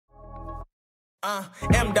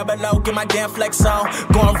M-double-O, get my damn flex on.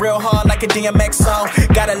 Going real hard like a DMX song.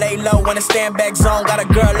 Gotta lay low in a stand back zone. Got a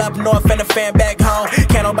girl up north and a fan back home.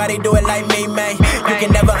 Can't nobody do it like me, man. You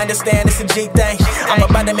can never understand, it's a G thing. I'm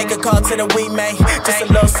about to make a call to the Wii, man. Just a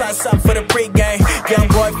little something for the pregame. Young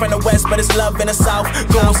boy from the west, but it's love in the south.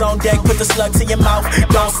 Goons on deck, put the slug to your mouth.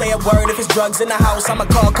 Don't say a word if it's drugs in the house. I'ma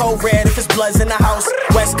call code red if it's bloods in the house.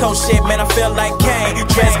 West Coast shit, man, I feel like Kane.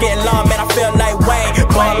 Dress getting long, man, I feel like Wayne.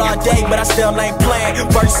 Ball all day, but I still ain't playing.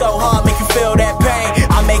 Work so hard, make you feel that pain.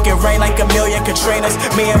 I make it rain like a million Katrinas.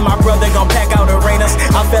 Me and my brother gon' pack out arenas.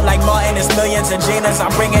 I feel like Martin, it's millions of Ginas.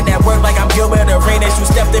 I'm bringing that work like I'm Gilbert Arenas. You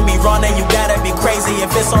stepped in me wrong and you gotta be crazy.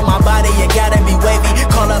 If it's on my body, you gotta be wavy.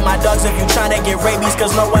 Call up my dogs if you tryna get rabies.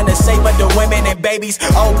 Cause no one is safe but the women and babies.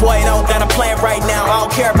 Oh boy, don't got a plan right now. I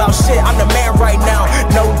don't care about shit, I'm the man right now.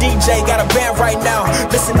 No DJ, got a band right now.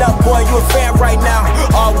 Listen up boy, you a fan right now.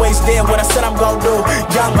 Always did what I said I'm gon' do.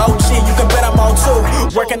 Young OG, you can bet I'm on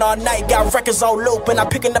too. Working all night, got records on loop. And I'm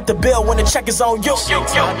picking up the bill when the check is on you. She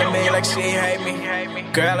talk to me like she hate me.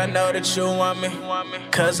 Girl, I know that you want me.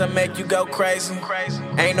 Cause I make you go crazy.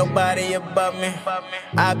 Ain't nobody above me.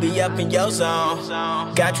 I be up in your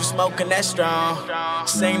zone. Got you smoking that strong.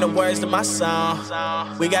 Sing the words to my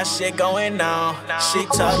song. We got shit going on. She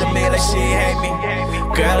talk to me like she hate me.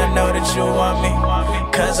 Girl, I know that you want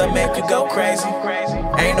me. Cause I make you go crazy.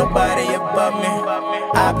 Ain't nobody above me.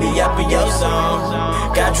 I be up in your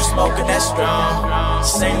zone. Got you smoking that strong.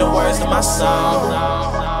 Sing the words to my song.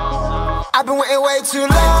 I've been waiting way too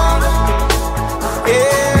long.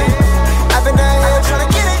 Yeah.